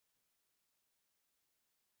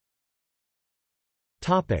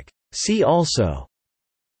See also: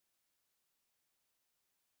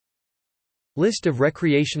 List of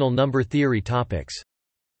recreational number theory topics.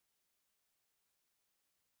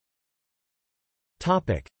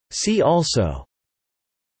 See also: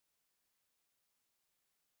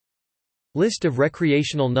 List of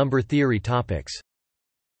recreational number theory topics.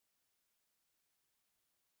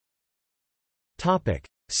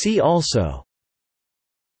 See also: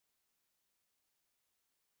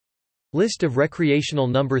 List of recreational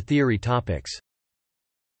number theory topics.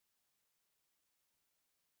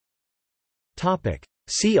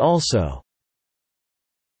 See also: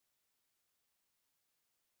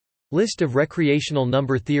 List of recreational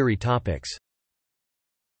number theory topics.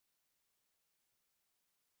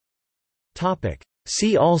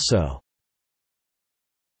 See also: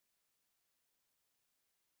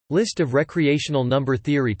 List of recreational number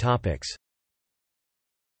theory topics.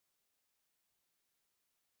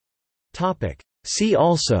 See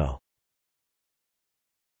also: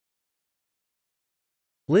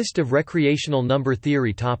 List of recreational number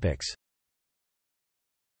theory topics.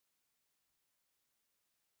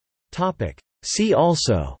 See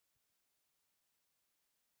also: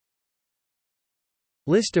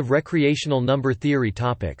 List of recreational number theory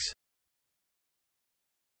topics.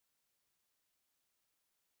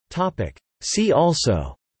 See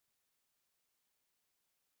also: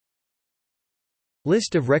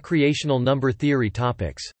 List of recreational number theory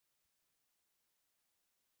topics.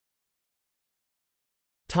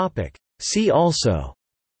 See also: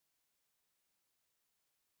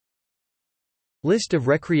 List of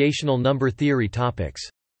recreational number theory topics.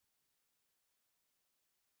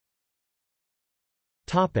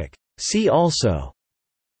 See also: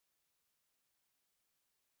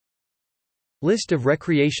 List of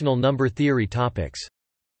recreational number theory topics.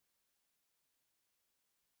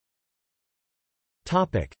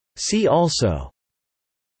 See also: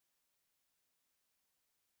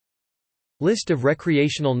 List of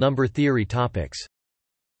recreational number theory topics.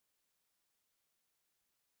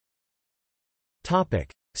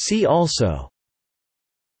 See also: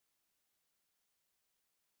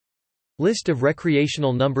 List of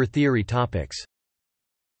recreational number theory topics.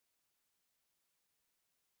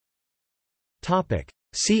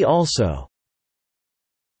 See also: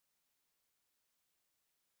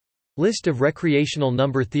 List of recreational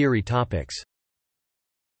number theory topics.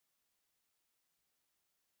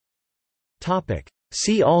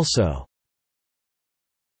 See also: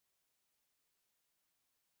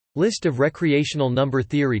 List of recreational number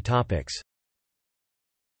theory topics.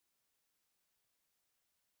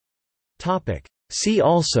 See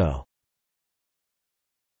also: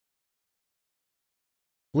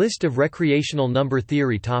 List of recreational number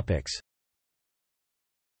theory topics.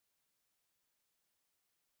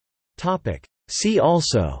 See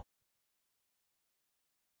also: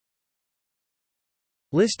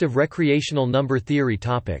 List of recreational number theory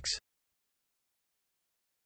topics.